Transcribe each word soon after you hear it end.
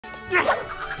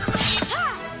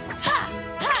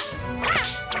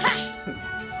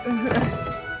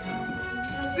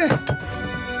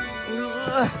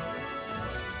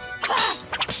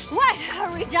What?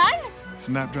 Are we done?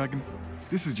 Snapdragon,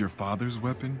 this is your father's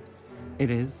weapon? It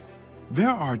is? There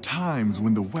are times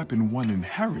when the weapon one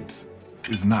inherits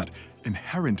is not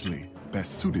inherently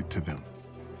best suited to them.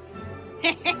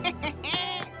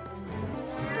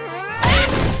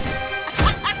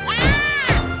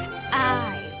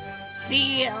 I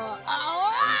feel alive!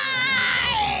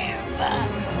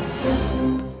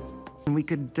 We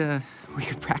could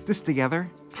practice together.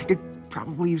 I could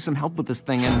probably use some help with this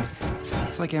thing, and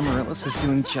looks like Amaryllis is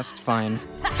doing just fine.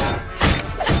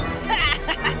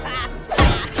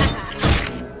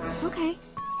 Okay.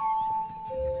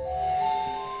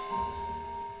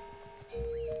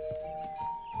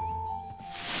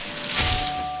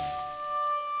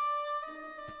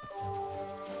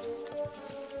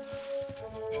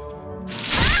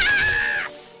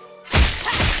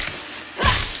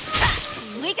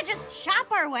 We could just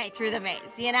chop our way through the maze,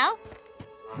 you know?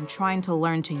 I'm trying to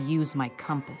learn to use my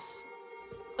compass.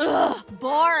 Ugh,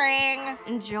 boring.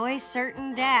 Enjoy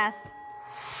certain death.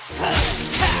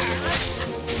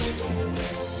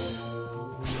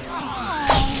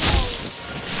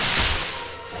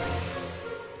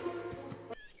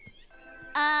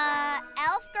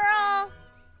 Elf girl?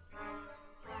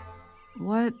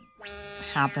 What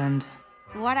happened?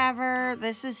 Whatever,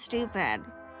 this is stupid.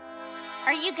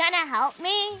 Are you gonna help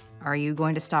me? Are you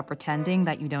going to stop pretending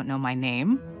that you don't know my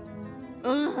name?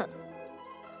 Ugh.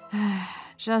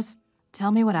 Just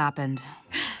tell me what happened.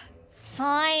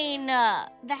 Fine.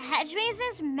 The hedge maze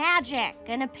is magic,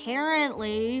 and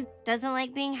apparently doesn't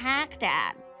like being hacked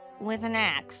at with an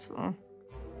axe.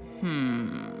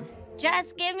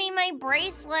 Just give me my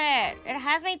bracelet. It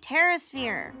has my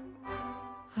Terrasphere.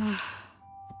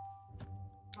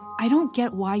 I don't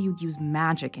get why you'd use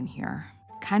magic in here.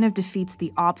 Kind of defeats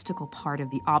the obstacle part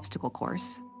of the obstacle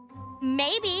course.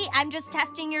 Maybe I'm just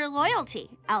testing your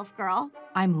loyalty, elf girl.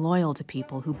 I'm loyal to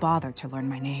people who bother to learn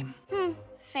my name.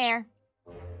 Fair.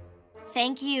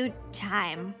 Thank you,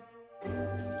 time.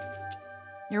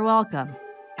 You're welcome,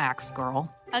 Axe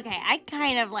Girl. Okay, I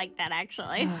kind of like that,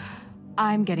 actually.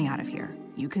 I'm getting out of here.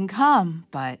 You can come,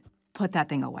 but put that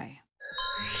thing away.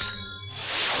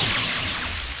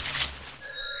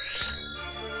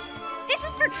 This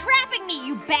is for trapping me,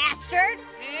 you bastard!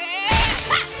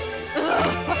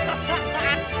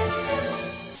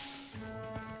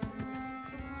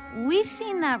 We've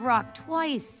seen that rock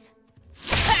twice.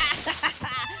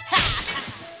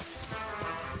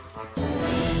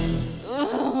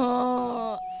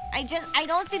 I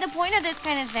don't see the point of this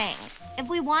kind of thing. If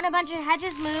we want a bunch of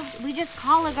hedges moved, we just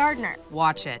call a gardener.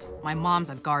 Watch it. My mom's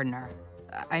a gardener.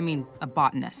 I mean, a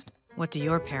botanist. What do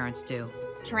your parents do?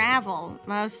 Travel,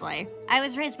 mostly. I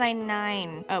was raised by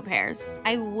 9 au pairs.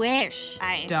 I wish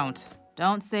I...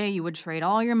 Don't say you would trade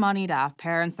all your money to have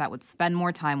parents that would spend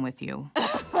more time with you.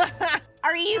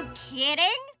 Are you kidding?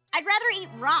 I'd rather eat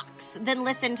rocks than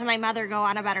listen to my mother go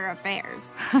on about her affairs.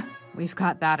 We've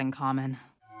got that in common.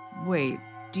 Wait,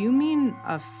 do you mean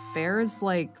affairs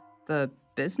like the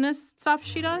business stuff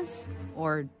she does?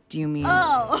 Or do you mean...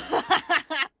 Oh,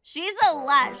 she's a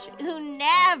lush who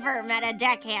never met a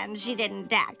deckhand she didn't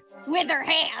deck with her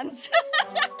hands.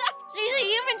 She's a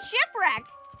human shipwreck,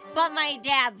 but my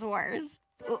dad's worse.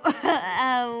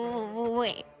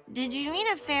 Wait, did you mean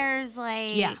affairs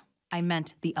like... Yeah, I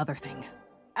meant the other thing.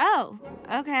 Oh,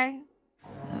 okay.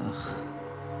 Ugh.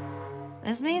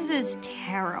 This maze is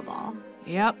terrible.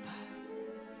 Yep,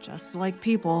 just like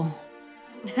people.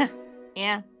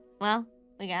 Yeah, well,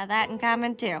 we got that in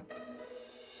common too.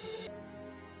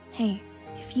 Hey,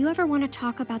 if you ever want to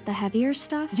talk about the heavier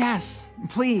stuff... Yes,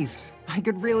 please. I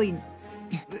could really...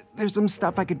 There's some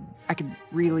stuff I could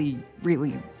really,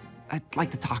 I'd like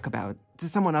to talk about to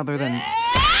someone other than...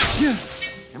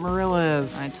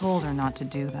 Amaryllis. I told her not to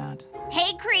do that.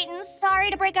 Hey, Cretans,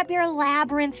 sorry to break up your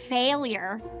labyrinth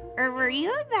failure. Or were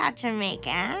you about to make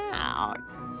out?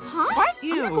 Huh? What? I'm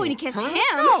not Ew. going to kiss Huh? him.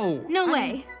 No. No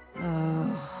way.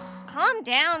 Calm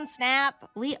down, Snap.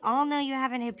 We all know you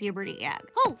haven't hit puberty yet.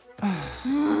 Oh.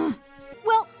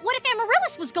 Well, what if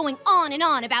Amaryllis was going on and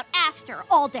on about Aster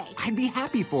all day? I'd be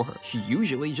happy for her. She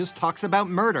usually just talks about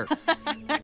murder.